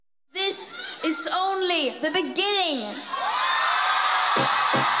is only the beginning.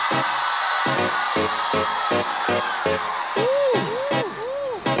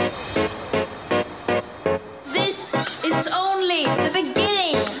 This is only the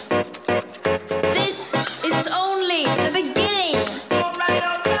beginning. This is only the beginning.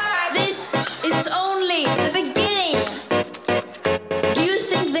 This is only the beginning. Do you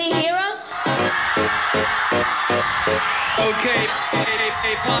think they hear us? Okay,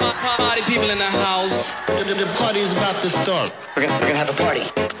 hey, party people in the house. The party's about to start. We're gonna have a party.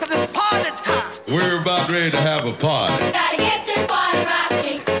 'Cause it's party time. We're about ready to have a party. Gotta get this party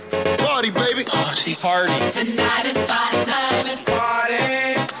rocking. Party, baby. Party. Tonight is party time. It's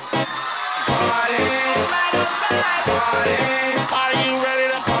Party. Party. Party. Are you ready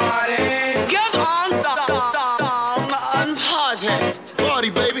to Party. get on and party? Party,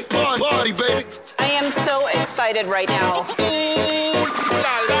 baby. Party, baby. I am so excited right now.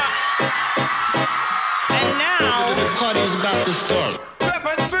 And now, The party's about to start.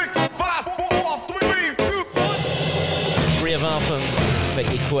 7, 6, 5, 4, 3, 2, 1. Rave Anthems, it's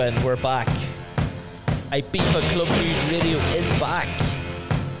Micky Quinn, we're back. Ibiza Club News Radio is back.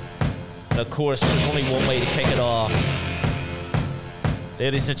 And of course, there's only one way to kick it off.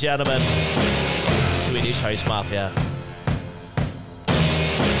 Ladies and gentlemen, Swedish House Mafia.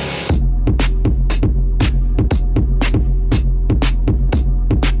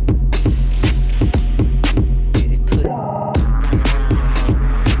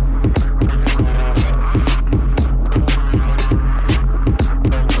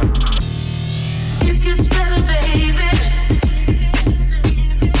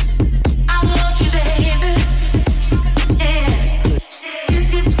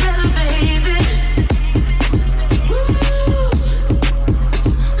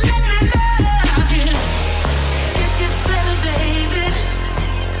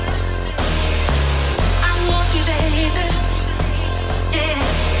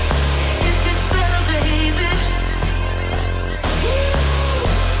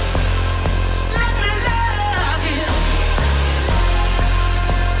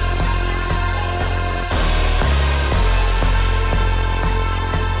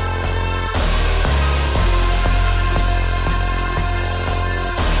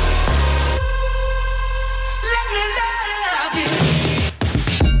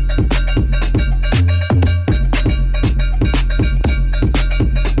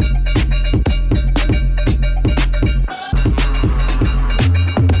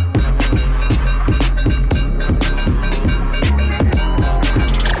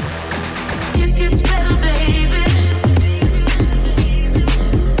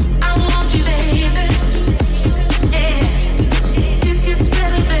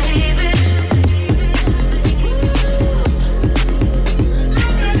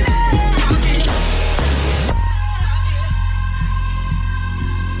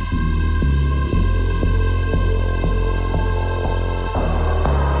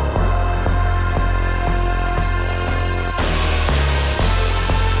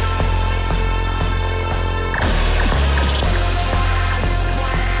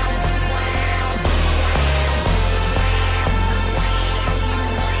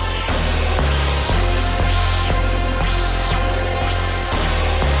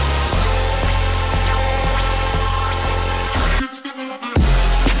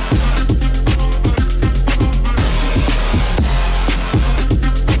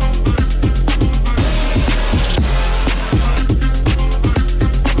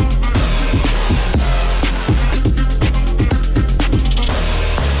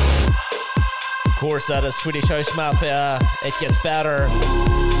 That is Swedish House Mafia. It gets better.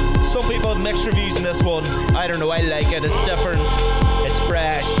 Some people have mixed reviews in this one. I don't know, I like it. It's different. It's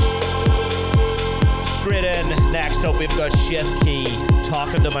fresh. Straight in. Next up we've got Shift Key,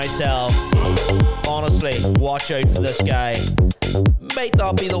 Talking to Myself. Honestly, watch out for this guy. Might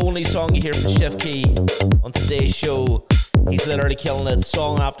not be the only song you hear from Shift Key on today's show. He's literally killing it.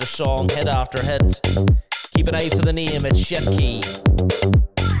 Song after song, hit after hit. Keep an eye for the name. It's Shift Key.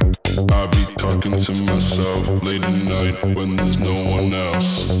 I be talking to myself late at night when there's no one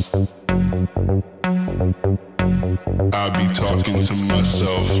else. I be talking to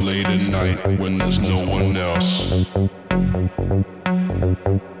myself late at night when there's no one else.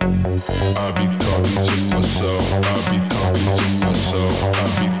 I be talking to myself, I be talking to myself, I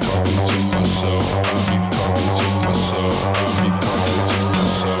be talking to myself, I be talking to myself, I be talking to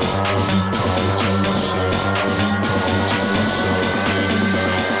myself, I be talking to myself, I be talking to myself late at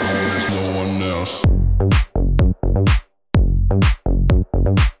night when there's no one else.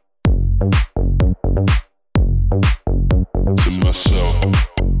 To myself.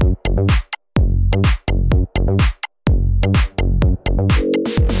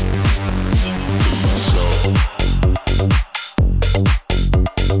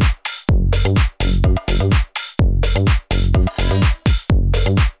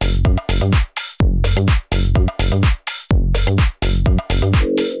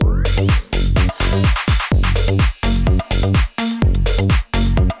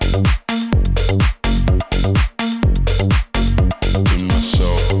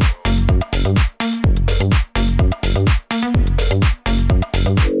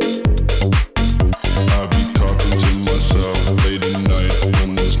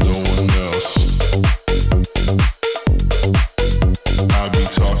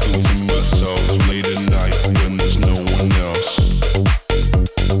 talking to myself late at night when there's no one else.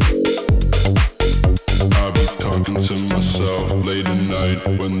 I'll be talking to myself late at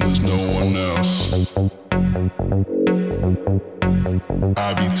night when there's no one else.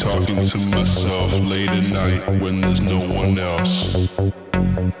 I'll be talking to myself late at night when there's no one else.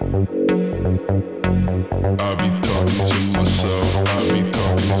 I'll be talking to myself, I'll be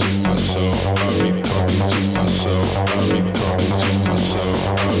talking to myself, I'll be talking to myself, I'll be talking to myself,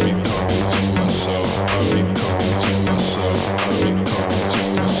 I'll be talking to myself, I'll be talking to myself, I'll be talking to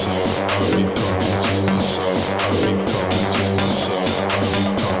myself, I'll be talking to myself, I'll be talking to myself,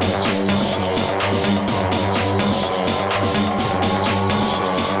 I'll be talking to myself, I'll be talking to myself,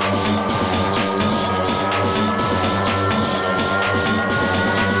 I'll be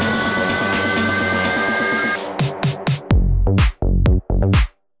talking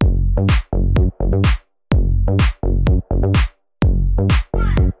to myself, I'll be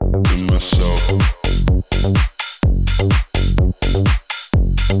talking to myself,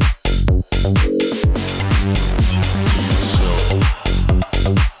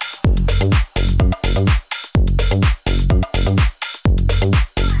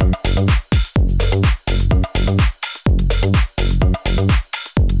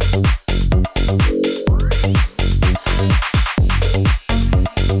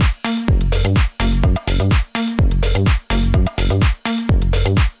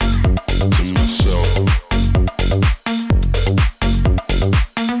 to myself.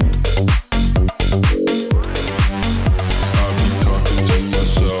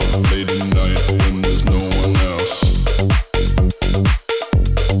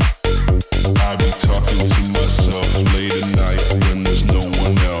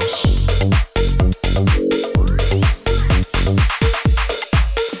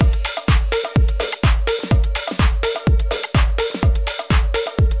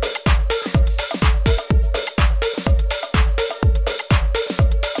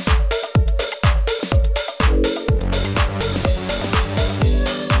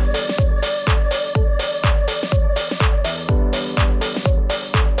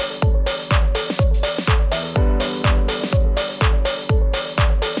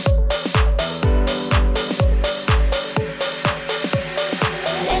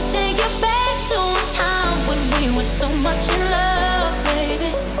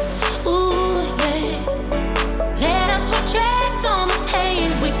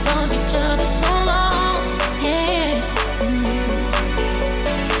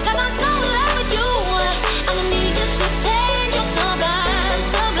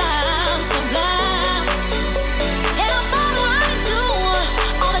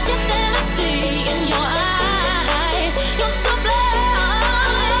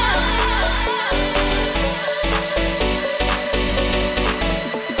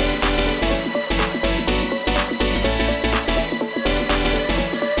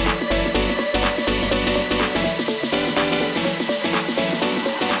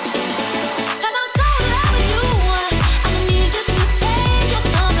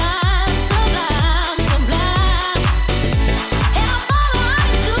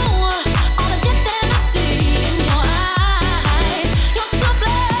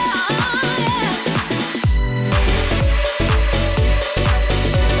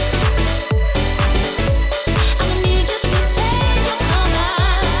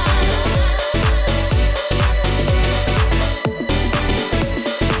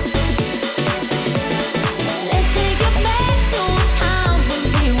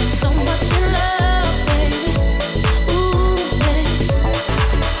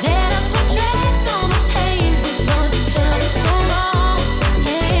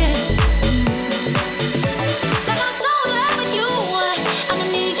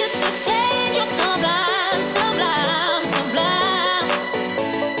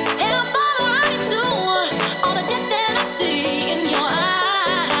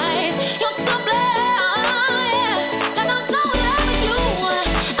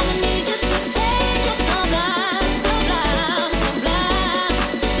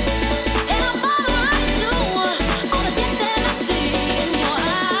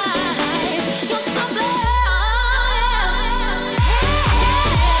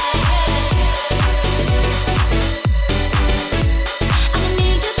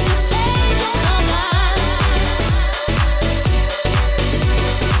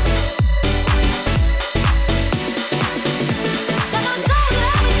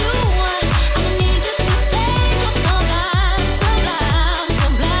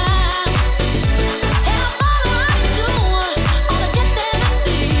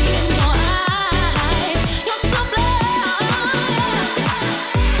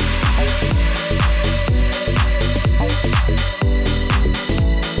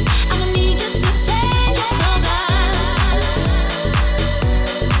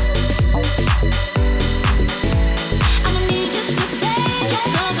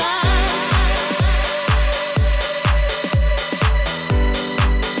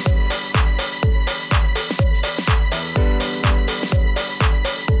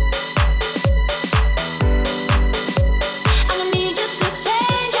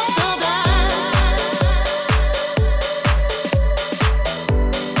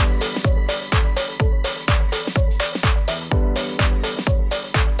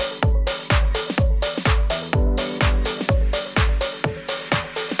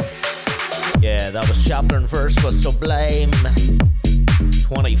 Yeah, that was Chaplin verse was Sublime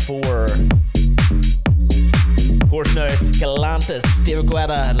 24. Of course, now it's Galantis, Steve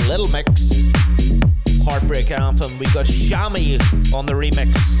Guetta, and Little Mix. Heartbreak Anthem. We got Shami on the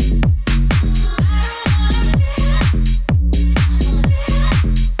remix.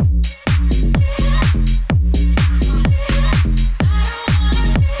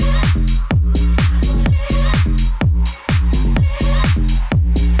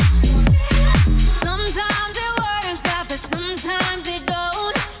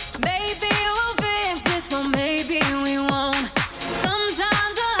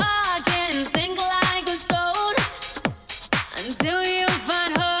 Until you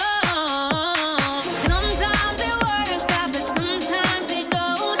find home.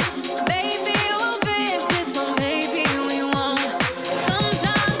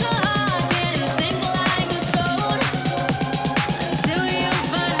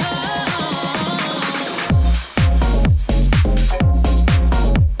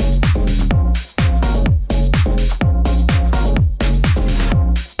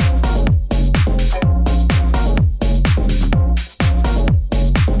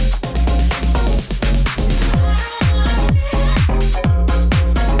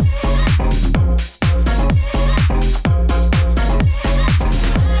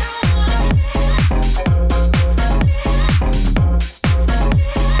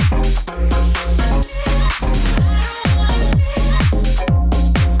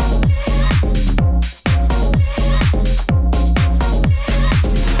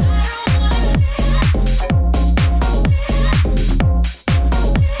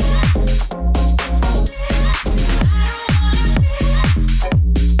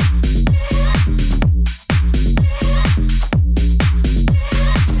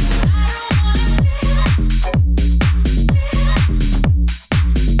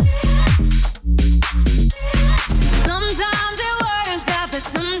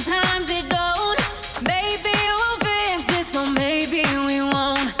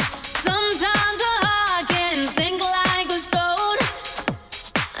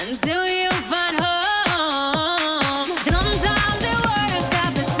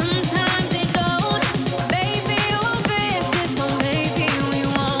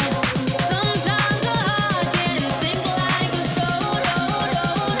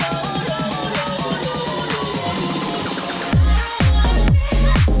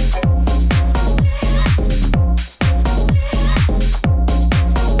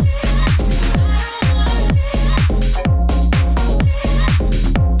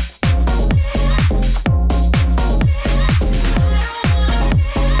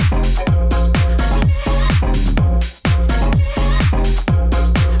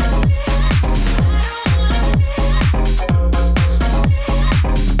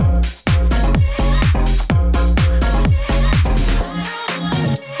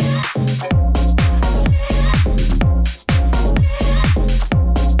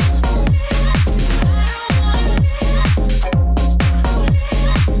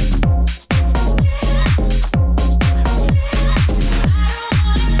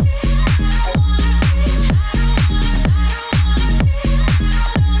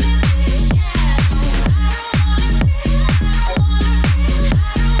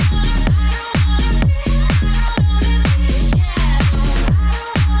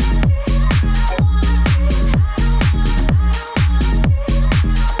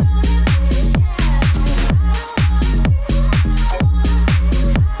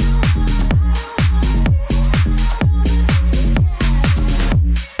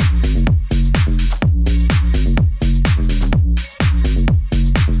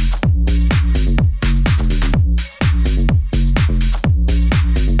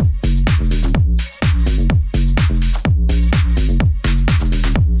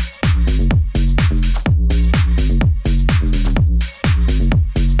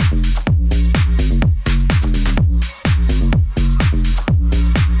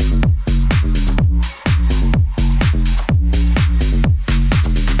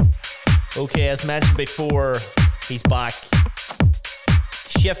 Okay, as mentioned before, he's back.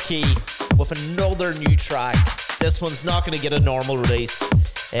 Shift Key with another new track. This one's not going to get a normal release.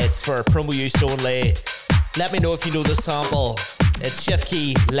 It's for promo use only. Let me know if you know the sample. It's Shift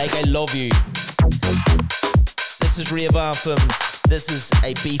Key, Like I Love You. This is Rave Anthems. This is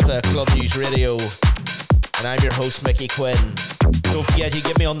Ibiza Club News Radio. And I'm your host, Micky Quinn. Don't forget, you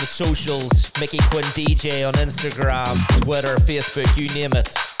get me on the socials. Micky Quinn DJ on Instagram, Twitter, Facebook, you name it.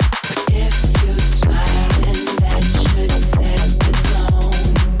 If you smile, then that should set the tone.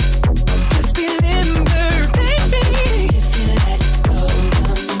 Just be limber, baby. If you let go,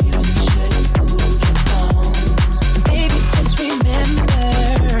 the music should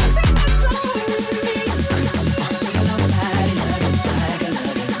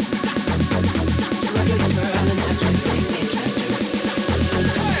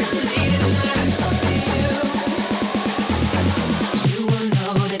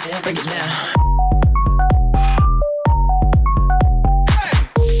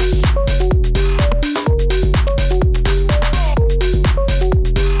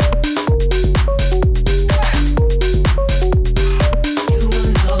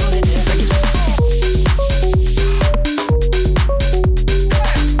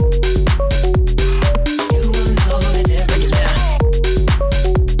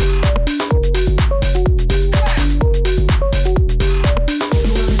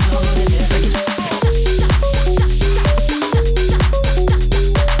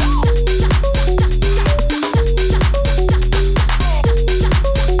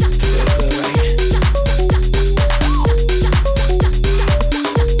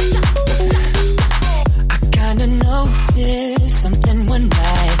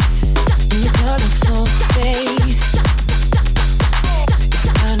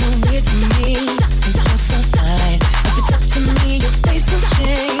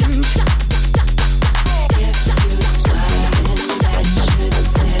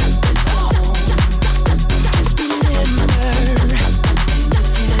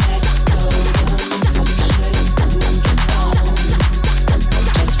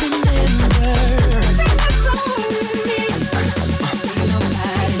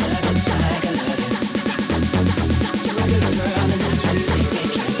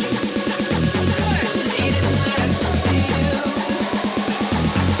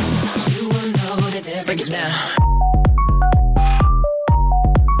now.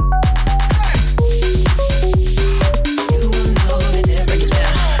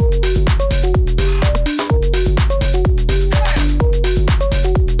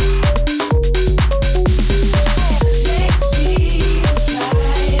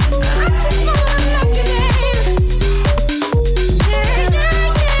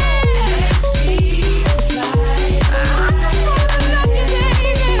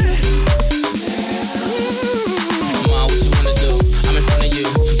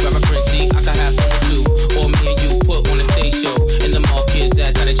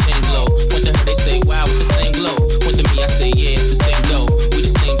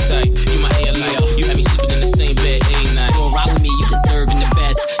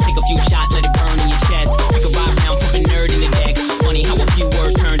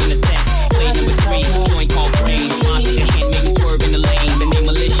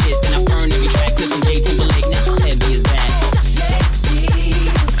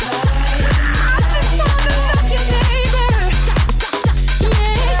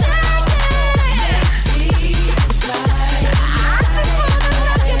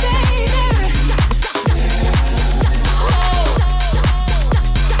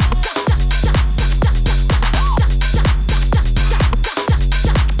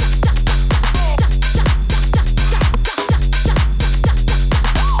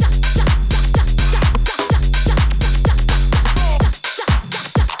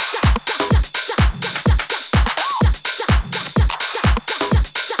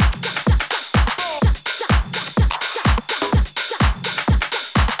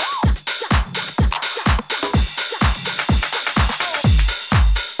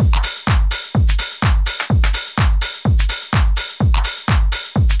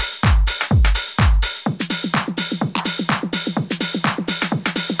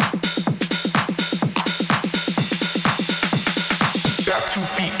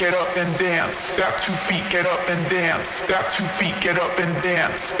 get up and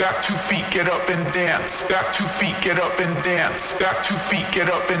dance. Got 2 feet, get up and dance. Got 2 feet, get up and dance. Got 2 feet, get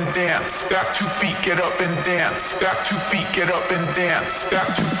up and dance. Got 2 feet, get up and dance. Got 2 feet, get up and dance.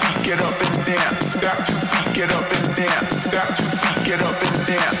 Got 2 feet, get up and dance. Got 2 feet, get up and dance. Got 2 feet, get up and dance. Got 2 feet, get up and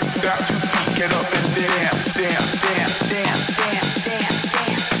dance. Got 2 feet, get up and dance. Got 2 feet, get up and dance.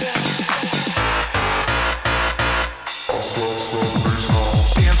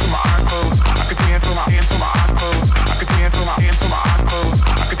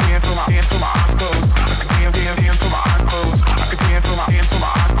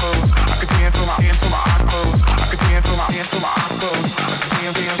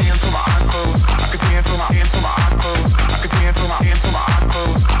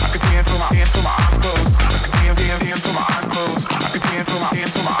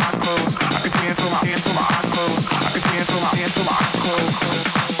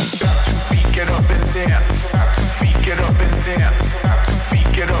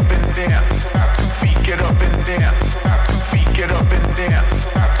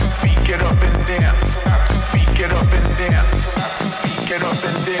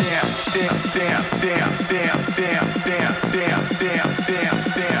 Dance, dance, dance, dance, dance, dance,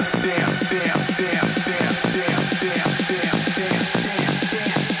 dance.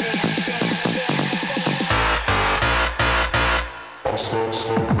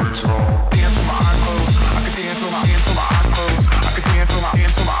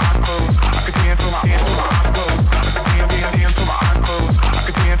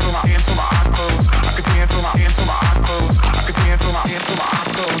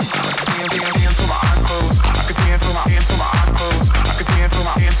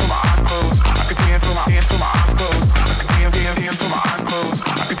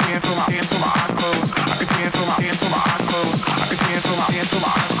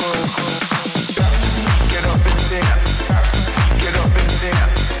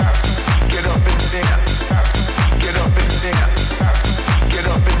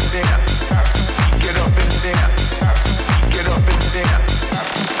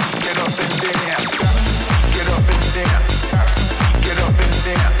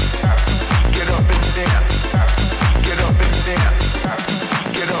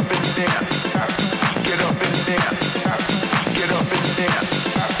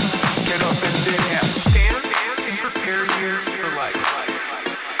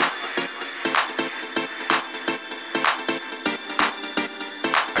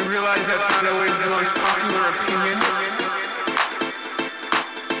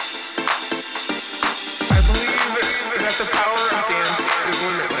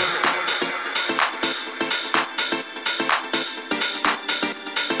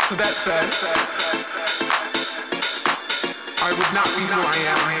 That said, I would not be who I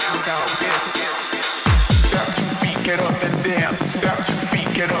am without this. Got 2 feet, get up and dance. Got 2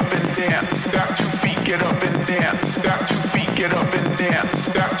 feet, get up and dance. Got 2 feet, get up and dance. Got 2 feet, get up and dance.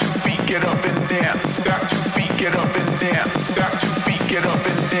 Got 2 feet, get up and dance. Got 2 feet, get up and dance. Got 2 feet, get up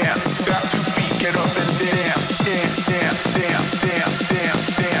and dance. Got 2 feet, get up and dance. Dance, dance, dance, dance, dance,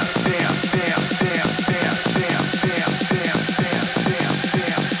 dance, dance, dance, dance, dance, dance, dance, dance, dance,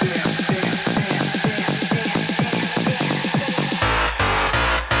 dance, dance, dance, dance.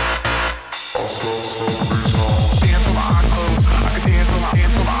 Dance with my eyes closed. I could dance with my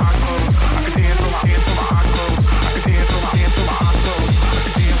hands with my eyes closed. I could dance with my hands with my eyes closed. I could dance with my hands with my eyes closed.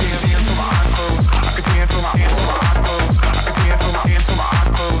 I could dance with my eyes closed. I could dance with my hands with my eyes closed. I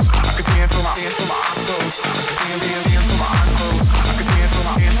could dance with my hands with my eyes closed. I could dance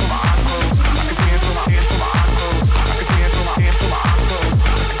with my hands with my eyes closed. I could dance with my eyes closed. I could dance with my hands with my eyes closed. I could dance with my hands with my eyes closed. I could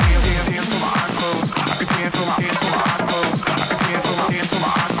dance with my hands with my eyes closed. I could dance with my eyes closed. I could dance with my hands with my eyes closed. I could dance with my hands with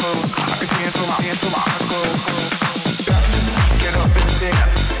my eyes closed. I could dance with my hands with my eyes closed. Get up and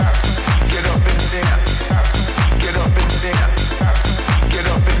dance. Get up and dance. Get up and dance. Get up and dance. Get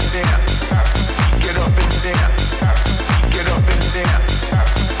up and dance. Get up and dance. Get up and dance. Get up and dance.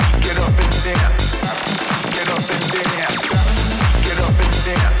 Get up and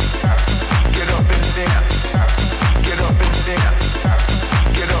dance. Get up and dance. Get up and dance.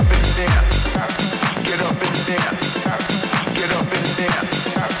 Get up and dance. Get up and dance. Get up and dance.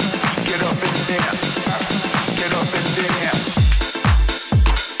 Get up and dance. Get up and dance.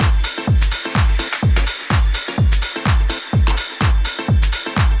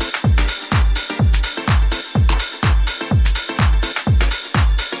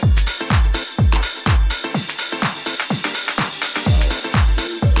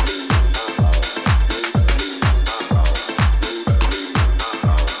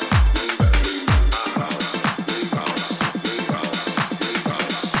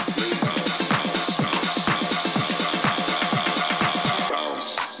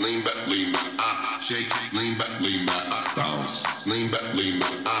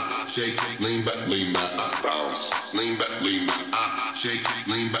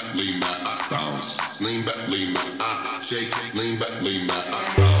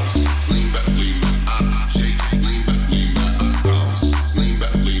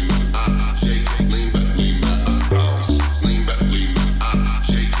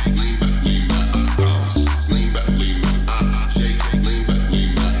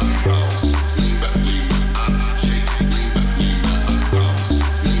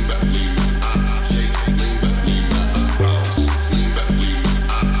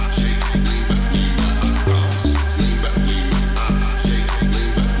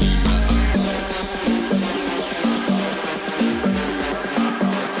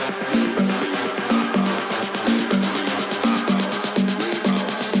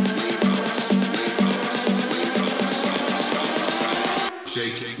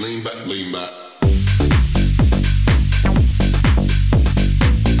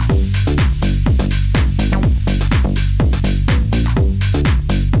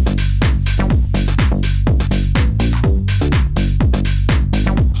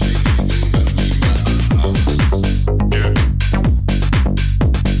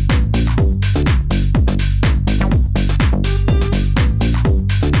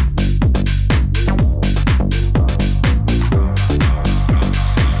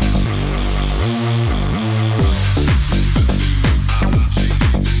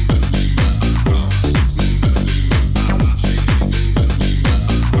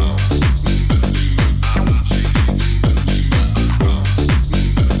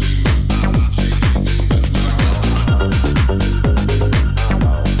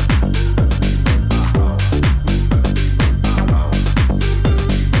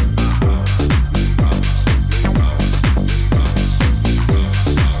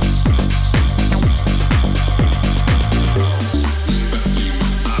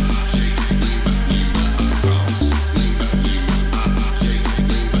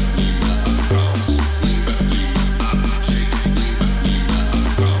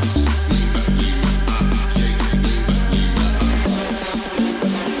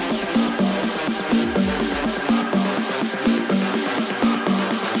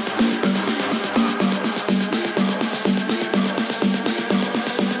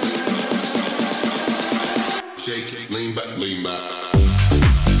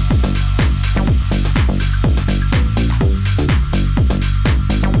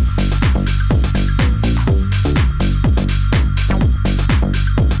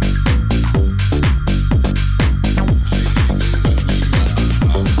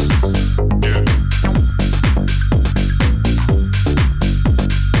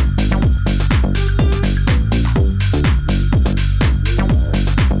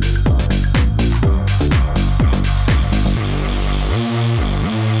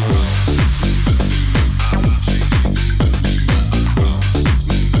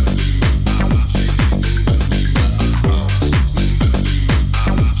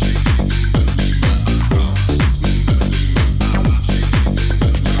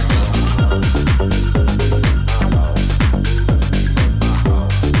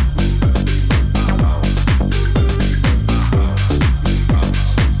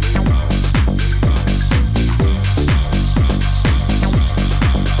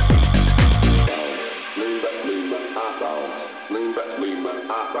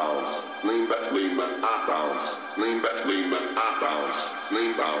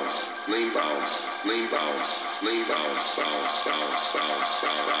 lean bounce, lean bounce, lean bounce, lean bounce, bounce, bounce, bounce,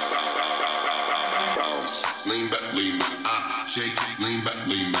 bounce, lean back, lean back, shake, lean back,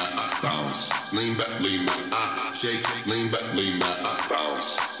 bounce, lean back, shake, lean back,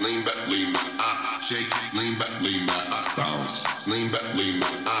 bounce, lean back, shake, lean back, bounce, lean back, shake, lean back, bounce, lean back,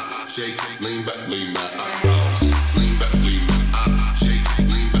 shake, lean back, bounce, lean back, shake,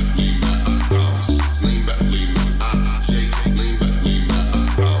 lean back, bounce, lean back, shake, lean back,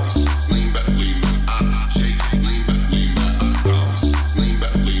 bounce, lean back, shake, lean back, bounce, lean back, shake, lean back, bounce, lean back, shake, lean back, bounce, lean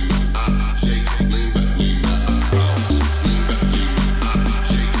back, shake, lean back, bounce, lean back,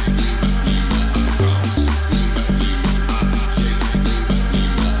 shake,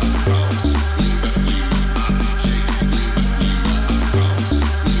 lean back,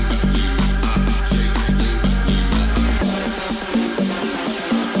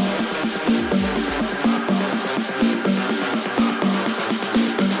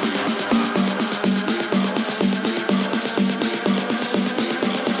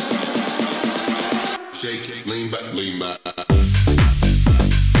 shake, lean back, lean back.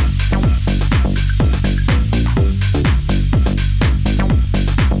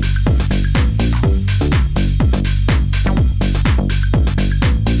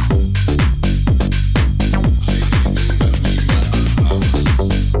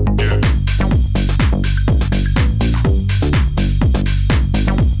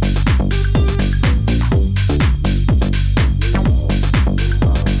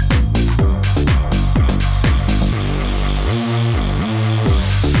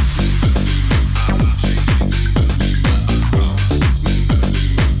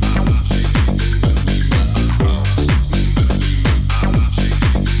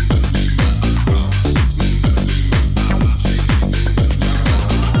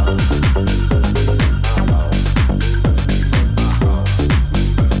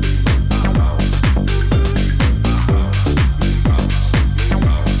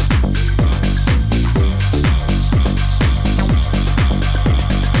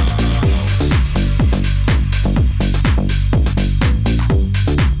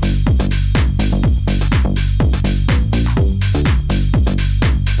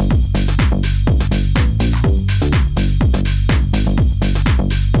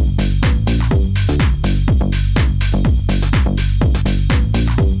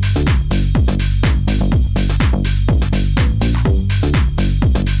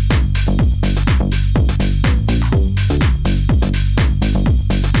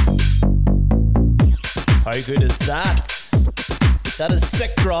 How good is that? That is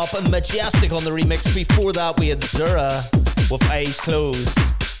Sick Drop and Majestic on the remix. Before that, we had Zura with Eyes Closed.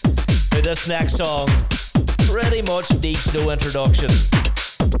 Now, this next song pretty much needs no introduction.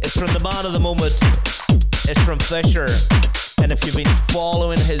 It's from the man of the moment. It's from Fisher. And if you've been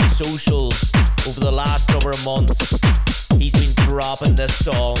following his socials over the last number of months, he's been dropping this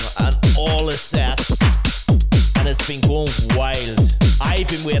song and all his sets. And it's been going wild. I've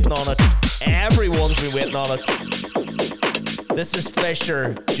been waiting on it. Everyone's been waiting on it. This is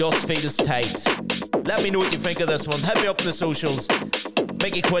Fisher, Just Feels Tight. Let me know what you think of this one. Hit me up in the socials.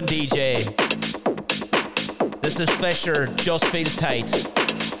 Micky Quinn DJ. This is Fisher, Just Feels Tight.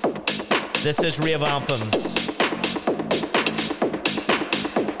 This is Rave Anthems.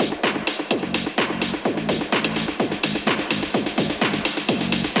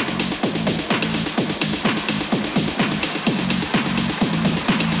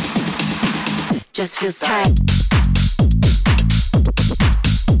 Just feels tight.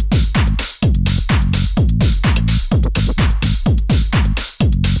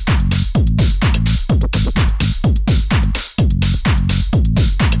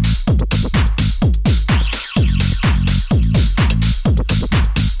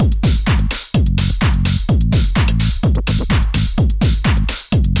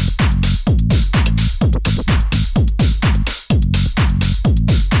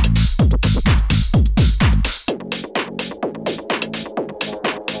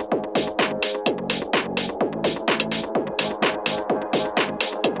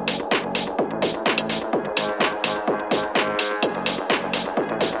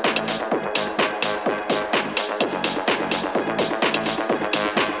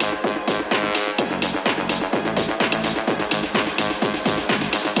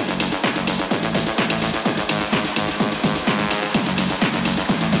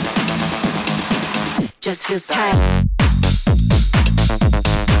 Just feels tight.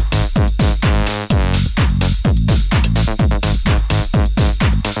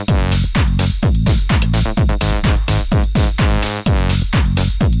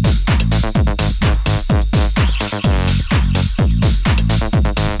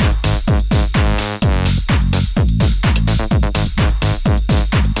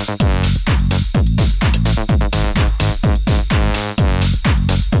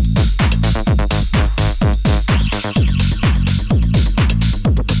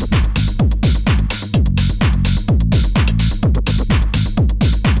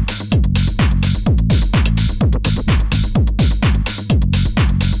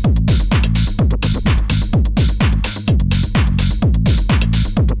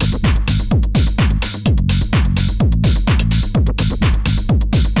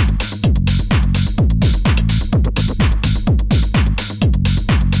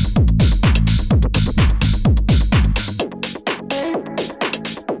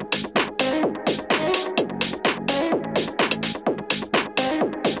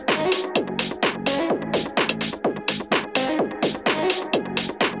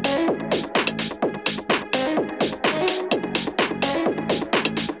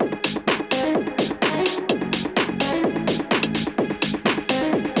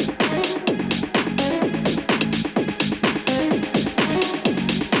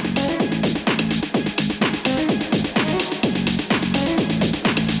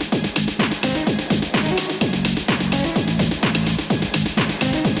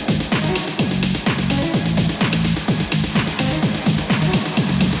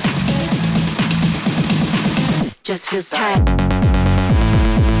 just feels tight.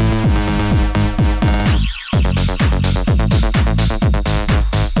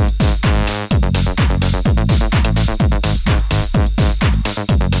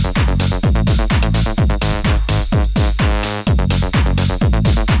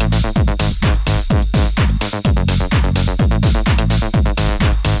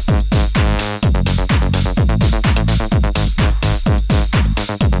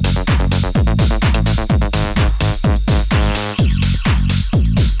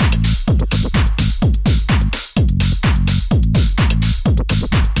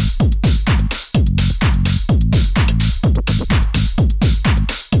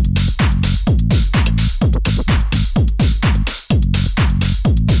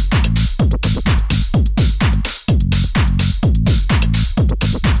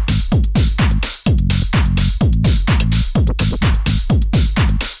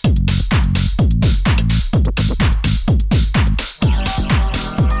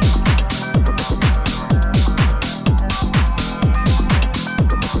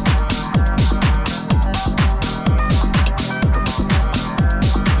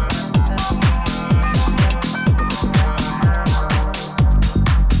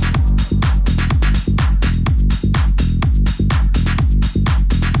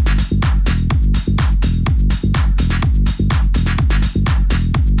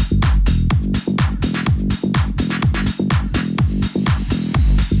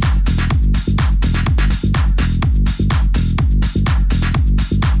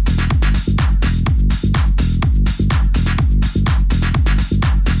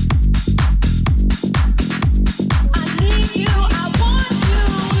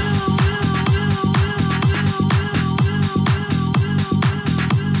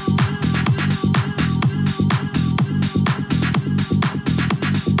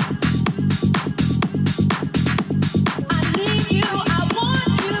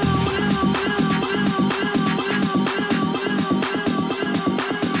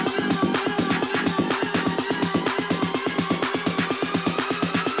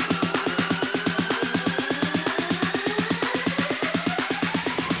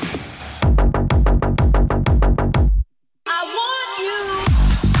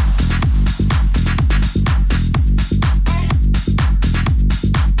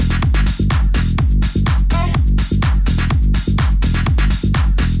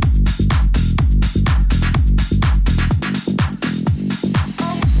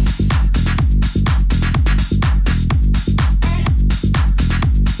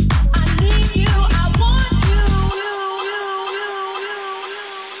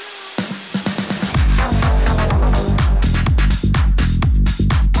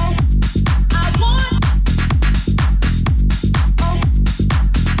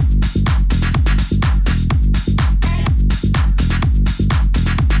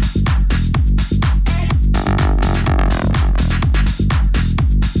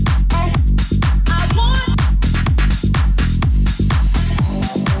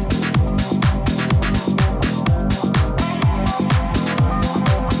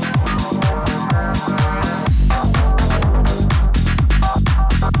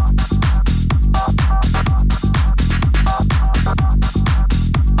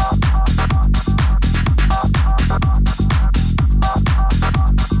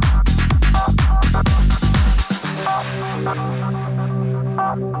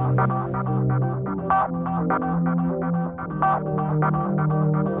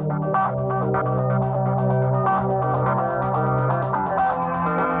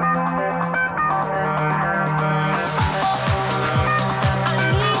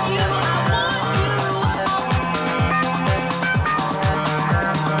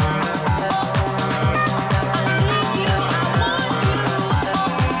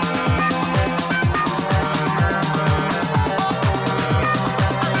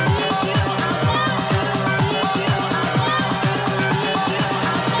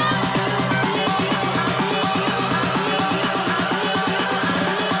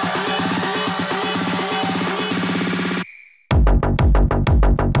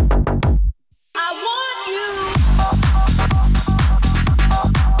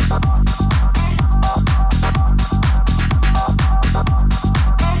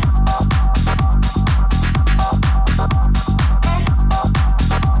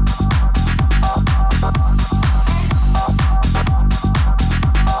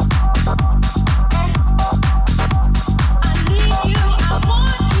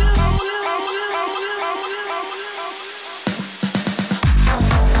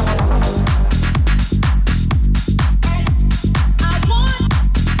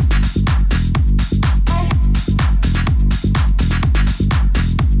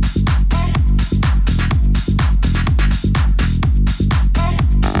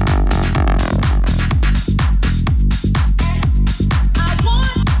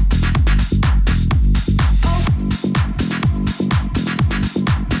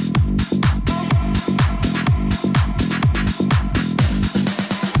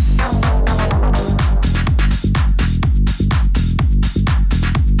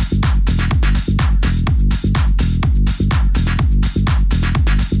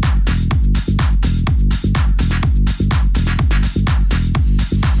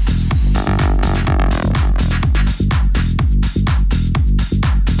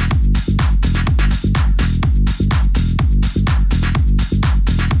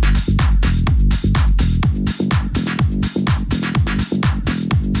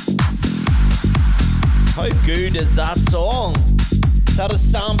 good is that song? That is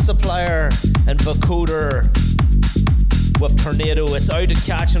Sam Supplier and Vocoder with Tornado. It's out at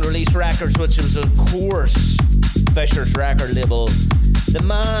Catch and Release Records, which is of course Fisher's record label. The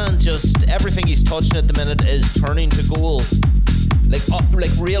man, just everything he's touching at the minute is turning to gold. Like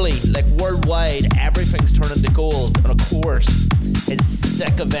really, like worldwide, everything's turning to gold. And of course, his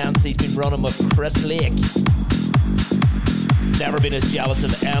sick events he's been running with Chris Lake. Never been as jealous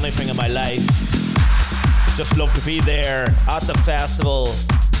of anything in my life. Just love to be there at the festival,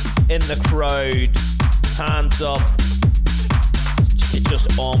 in the crowd, hands up. It's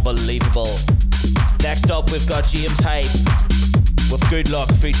just unbelievable. Next up, we've got James Hype with Good Luck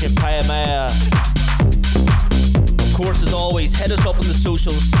featuring Payamaya. Of course, as always, hit us up on the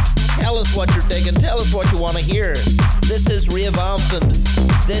socials. Tell us what you're digging. Tell us what you want to hear. This is Rave Anthems.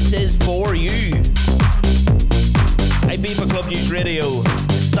 This is for you. I beat for Club News Radio.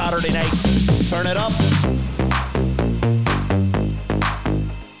 It's Saturday night. Turn it up.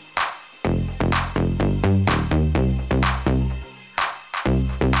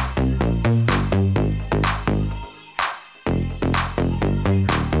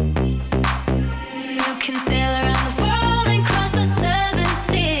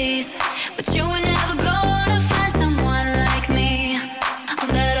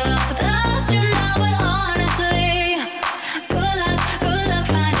 Good luck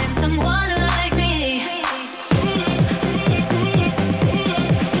finding someone like me.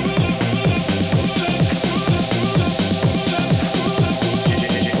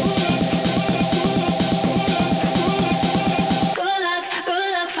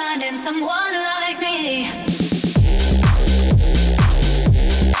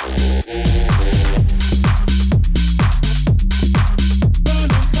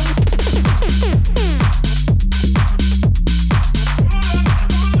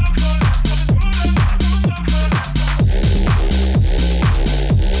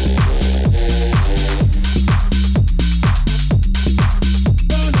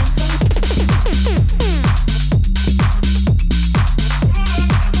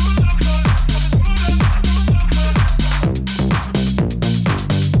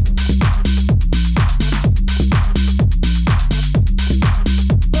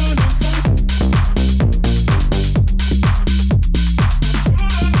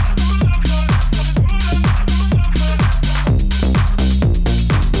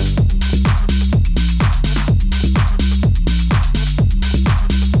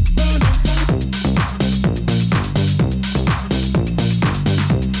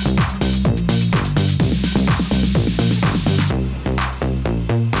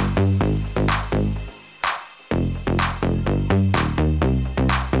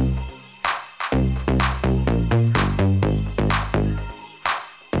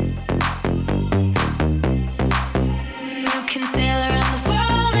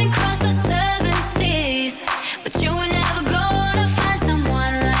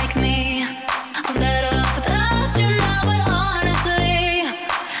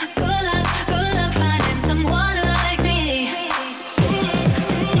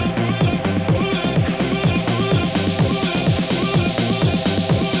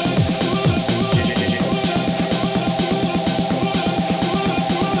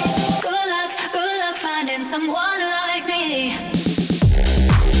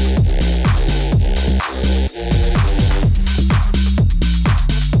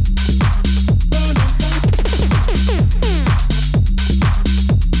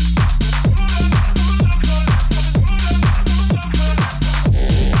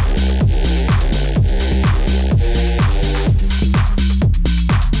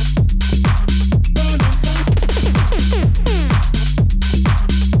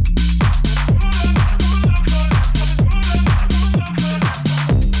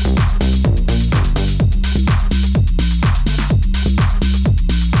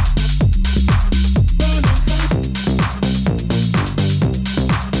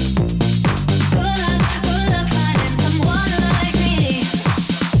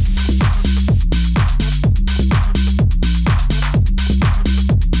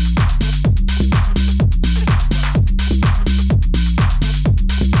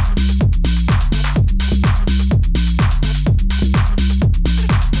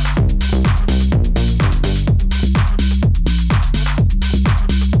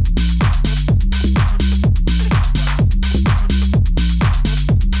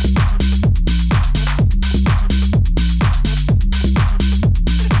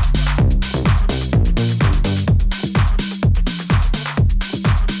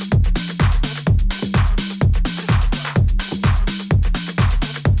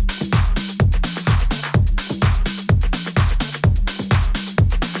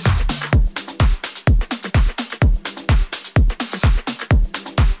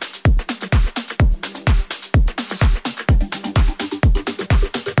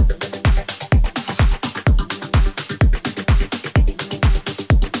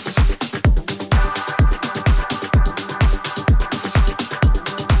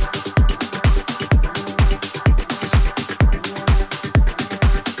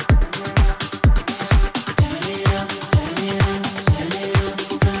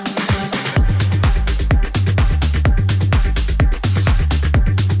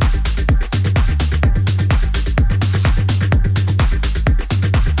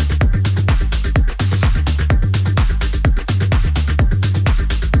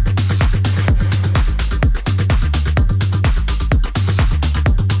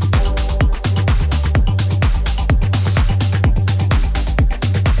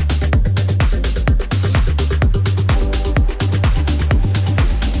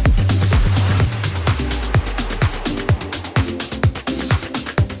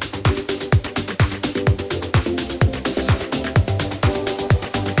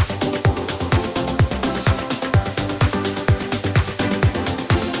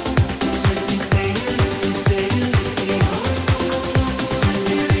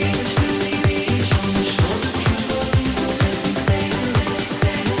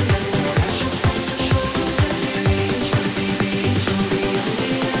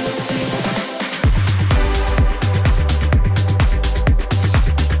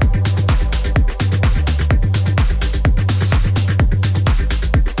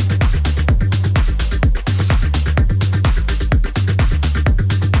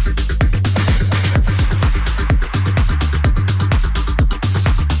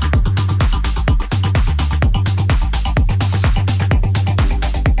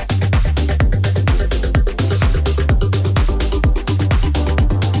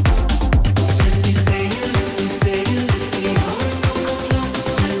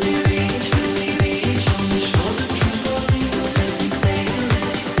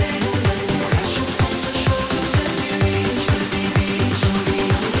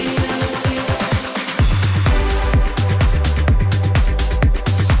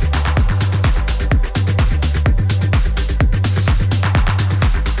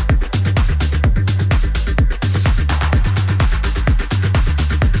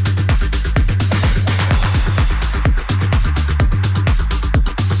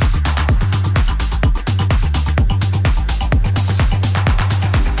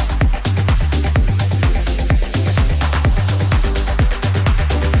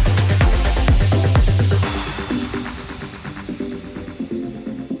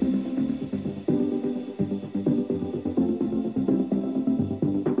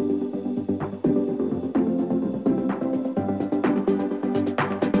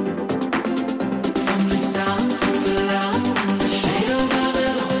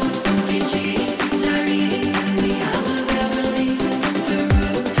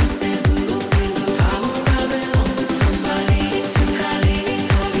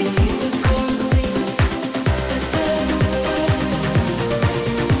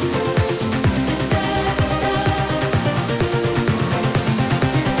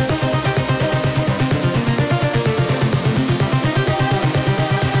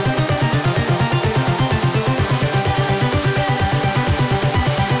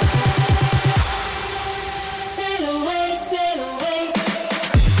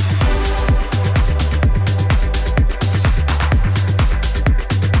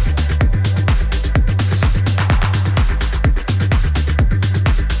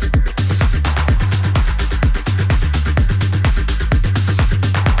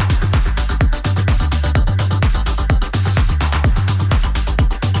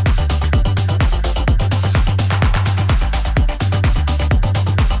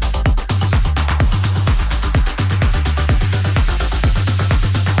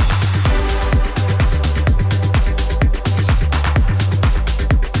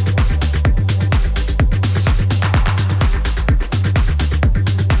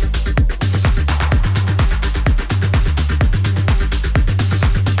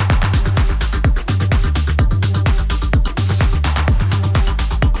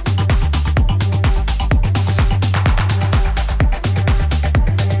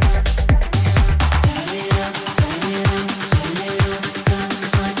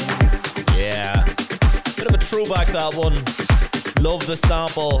 track, that one. Love the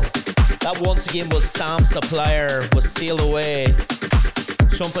sample. That once again was Sam Supplier, was Sail Away.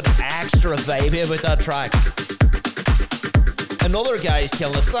 Something extra vibey about that track. Another guy's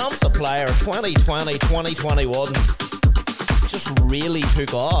killing it. Sam Supplier 2020, 2021 just really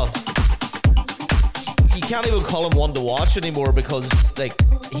took off. You can't even call him one to watch anymore because, like,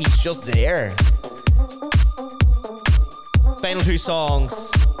 he's just there. Final two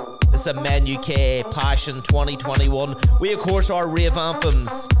songs. This is a Men UK Passion 2021. We, of course, are Rave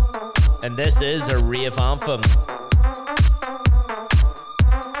Anthems. And this is a Rave Anthem.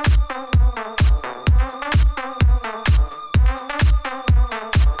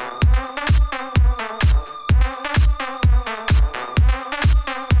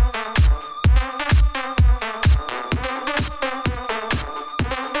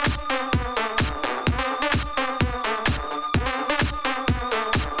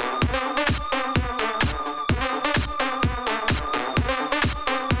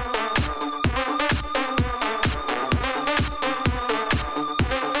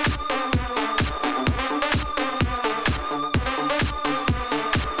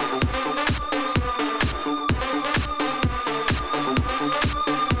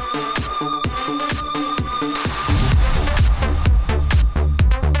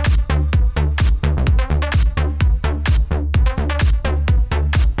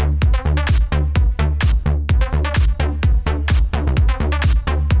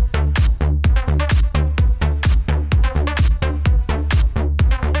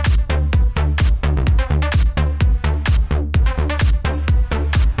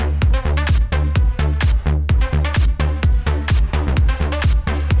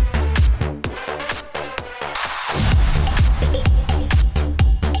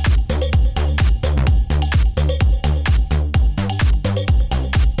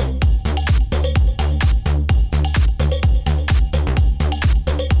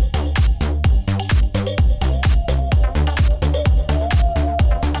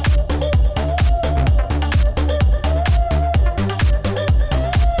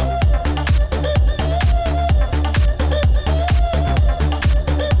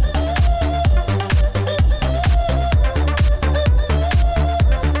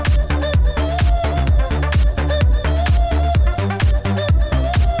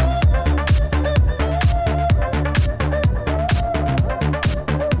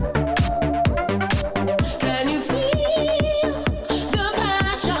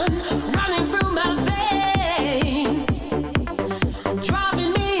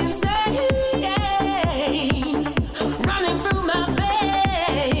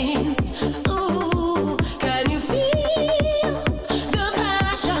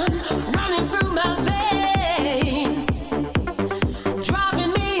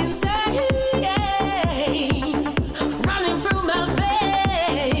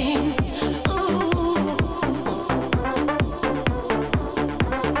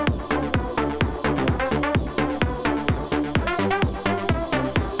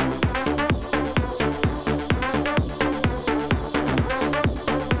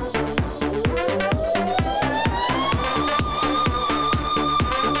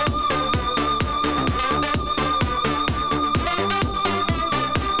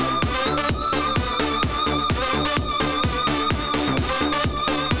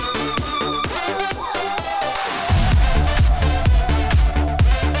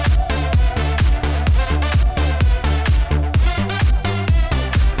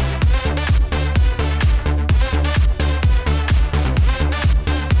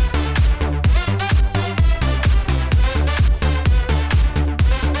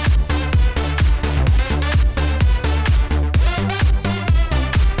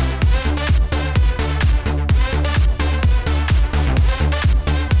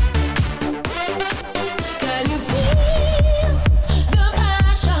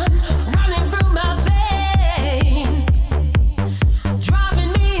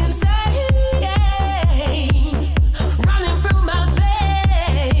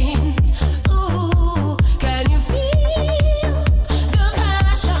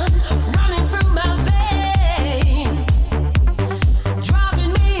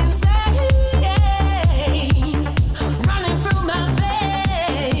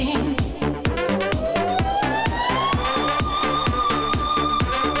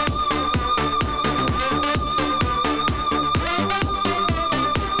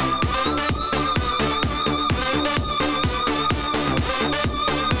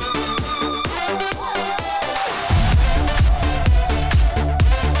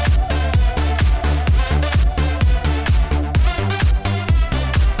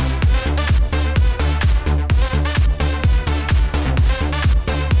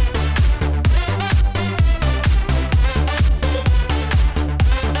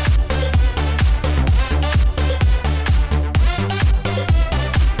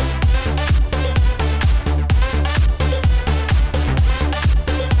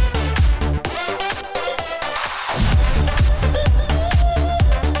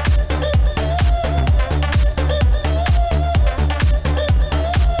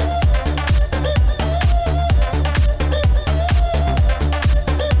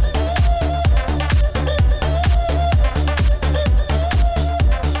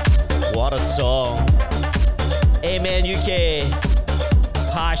 What a song. Amen UK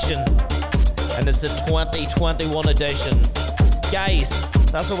Passion. And it's the 2021 edition. Guys,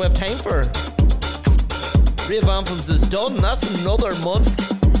 that's what we have time for. Rave Anthems is done. That's another month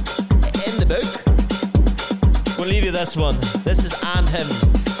in the book. We'll leave you this one. This is Anthem.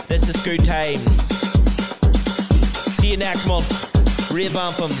 This is Good Times. See you next month. Rave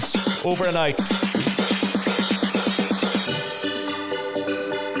Anthems. Over and out.